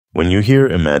When you hear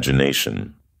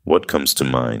imagination, what comes to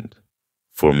mind?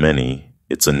 For many,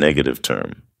 it's a negative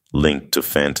term, linked to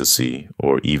fantasy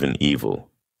or even evil.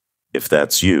 If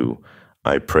that's you,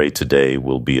 I pray today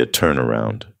will be a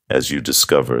turnaround as you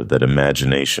discover that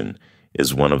imagination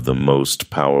is one of the most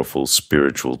powerful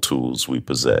spiritual tools we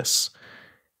possess.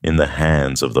 In the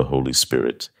hands of the Holy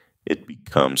Spirit, it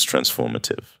becomes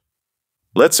transformative.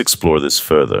 Let's explore this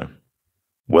further.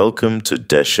 Welcome to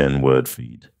Deshen Word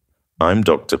Feed. I'm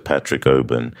Dr. Patrick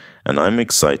Oban, and I'm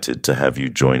excited to have you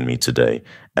join me today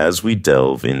as we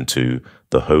delve into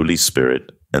the Holy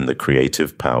Spirit and the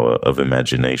creative power of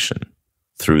imagination.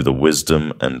 Through the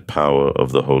wisdom and power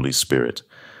of the Holy Spirit,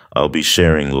 I'll be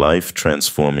sharing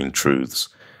life-transforming truths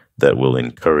that will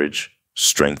encourage,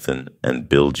 strengthen, and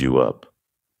build you up.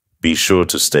 Be sure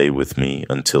to stay with me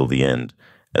until the end,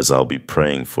 as I'll be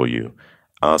praying for you,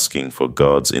 asking for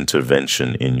God's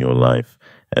intervention in your life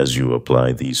as you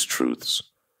apply these truths.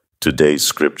 Today's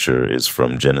scripture is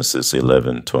from Genesis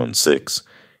 11:6,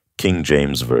 King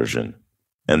James Version.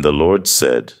 And the Lord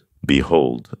said,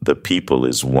 Behold, the people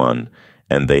is one,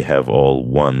 and they have all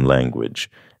one language,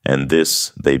 and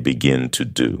this they begin to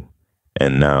do.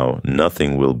 And now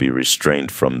nothing will be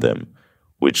restrained from them,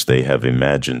 which they have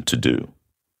imagined to do.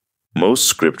 Most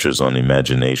scriptures on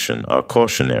imagination are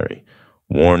cautionary,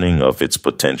 warning of its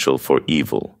potential for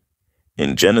evil.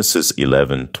 In Genesis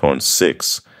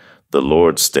 11:6, the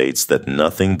Lord states that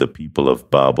nothing the people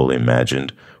of Babel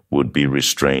imagined would be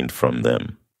restrained from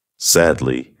them.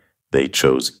 Sadly, they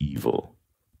chose evil.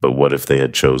 But what if they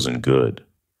had chosen good?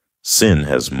 Sin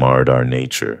has marred our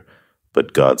nature,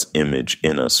 but God's image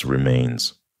in us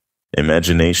remains.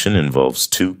 Imagination involves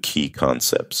two key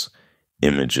concepts,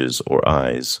 images or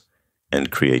eyes, and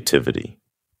creativity.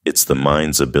 It's the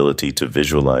mind's ability to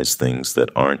visualize things that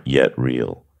aren't yet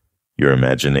real. Your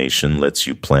imagination lets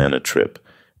you plan a trip,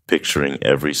 picturing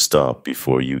every stop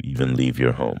before you even leave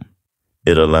your home.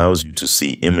 It allows you to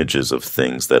see images of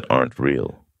things that aren't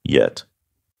real yet.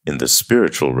 In the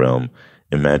spiritual realm,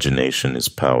 imagination is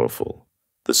powerful.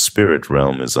 The spirit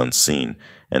realm is unseen,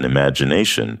 and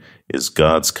imagination is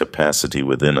God's capacity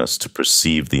within us to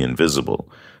perceive the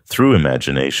invisible. Through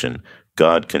imagination,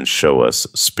 God can show us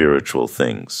spiritual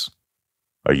things.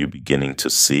 Are you beginning to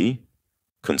see?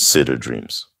 Consider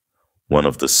dreams. One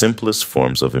of the simplest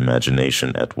forms of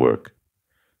imagination at work.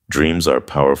 Dreams are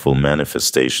powerful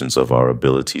manifestations of our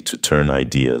ability to turn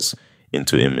ideas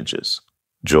into images.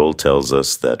 Joel tells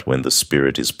us that when the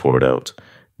Spirit is poured out,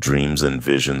 dreams and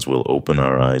visions will open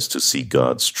our eyes to see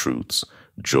God's truths.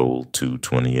 Joel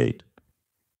 2:28.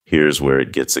 Here's where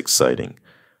it gets exciting.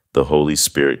 The Holy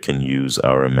Spirit can use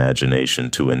our imagination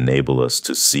to enable us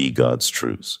to see God's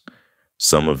truths.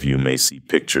 Some of you may see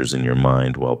pictures in your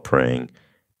mind while praying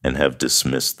and have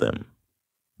dismissed them.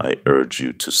 I urge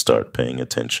you to start paying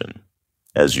attention.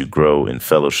 As you grow in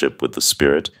fellowship with the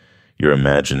Spirit, your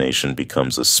imagination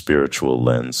becomes a spiritual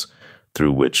lens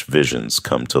through which visions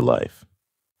come to life.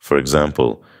 For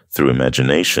example, through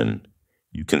imagination,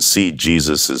 you can see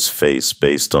Jesus' face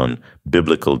based on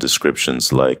biblical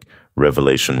descriptions like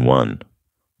Revelation 1,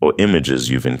 or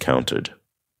images you've encountered.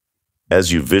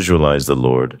 As you visualize the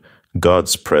Lord,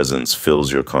 God's presence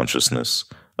fills your consciousness,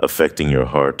 affecting your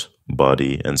heart,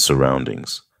 body, and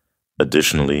surroundings.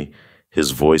 Additionally,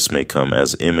 His voice may come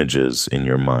as images in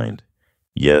your mind.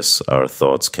 Yes, our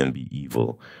thoughts can be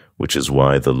evil, which is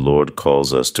why the Lord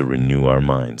calls us to renew our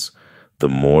minds. The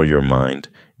more your mind,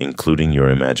 including your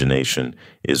imagination,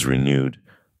 is renewed,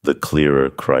 the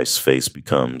clearer Christ's face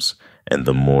becomes, and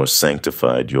the more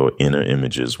sanctified your inner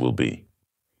images will be.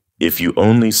 If you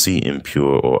only see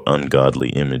impure or ungodly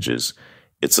images,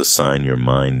 it's a sign your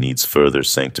mind needs further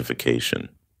sanctification.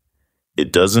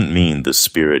 It doesn't mean the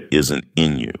Spirit isn't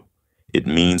in you. It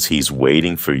means He's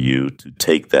waiting for you to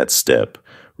take that step,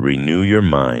 renew your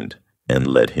mind, and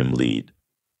let Him lead.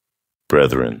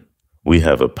 Brethren, we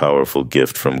have a powerful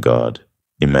gift from God,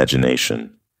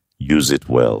 imagination. Use it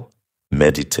well.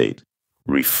 Meditate.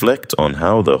 Reflect on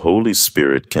how the Holy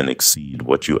Spirit can exceed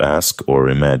what you ask or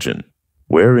imagine.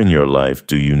 Where in your life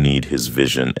do you need His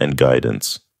vision and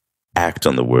guidance? Act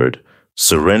on the word.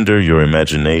 Surrender your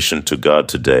imagination to God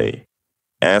today.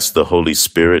 Ask the Holy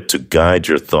Spirit to guide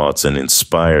your thoughts and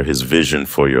inspire His vision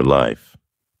for your life.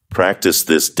 Practice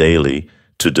this daily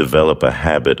to develop a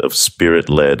habit of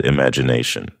Spirit-led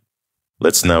imagination.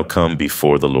 Let's now come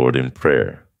before the Lord in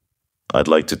prayer. I'd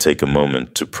like to take a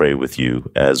moment to pray with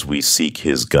you as we seek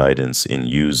His guidance in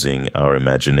using our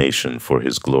imagination for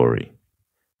His glory.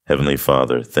 Heavenly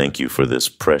Father, thank you for this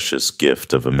precious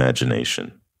gift of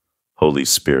imagination. Holy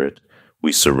Spirit,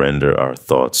 we surrender our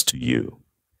thoughts to you.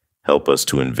 Help us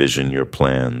to envision your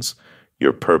plans,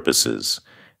 your purposes,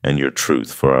 and your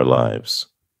truth for our lives.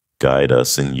 Guide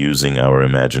us in using our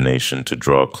imagination to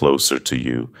draw closer to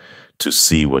you, to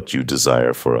see what you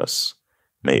desire for us.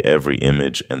 May every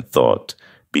image and thought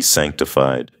be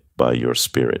sanctified by your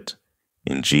Spirit.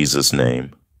 In Jesus'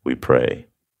 name we pray.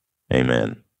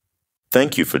 Amen.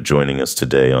 Thank you for joining us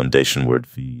today on Deshen Word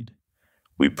Feed.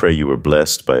 We pray you were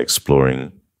blessed by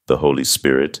exploring the Holy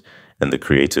Spirit and the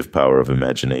creative power of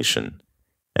imagination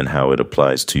and how it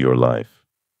applies to your life.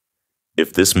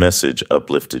 If this message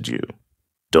uplifted you,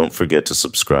 don't forget to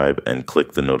subscribe and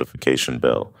click the notification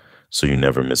bell so you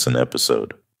never miss an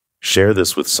episode. Share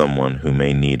this with someone who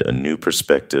may need a new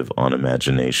perspective on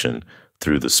imagination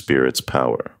through the Spirit's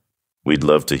power. We'd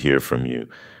love to hear from you.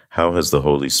 How has the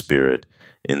Holy Spirit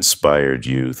inspired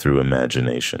you through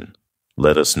imagination?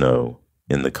 Let us know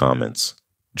in the comments.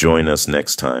 Join us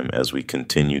next time as we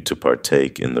continue to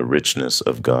partake in the richness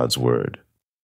of God's Word.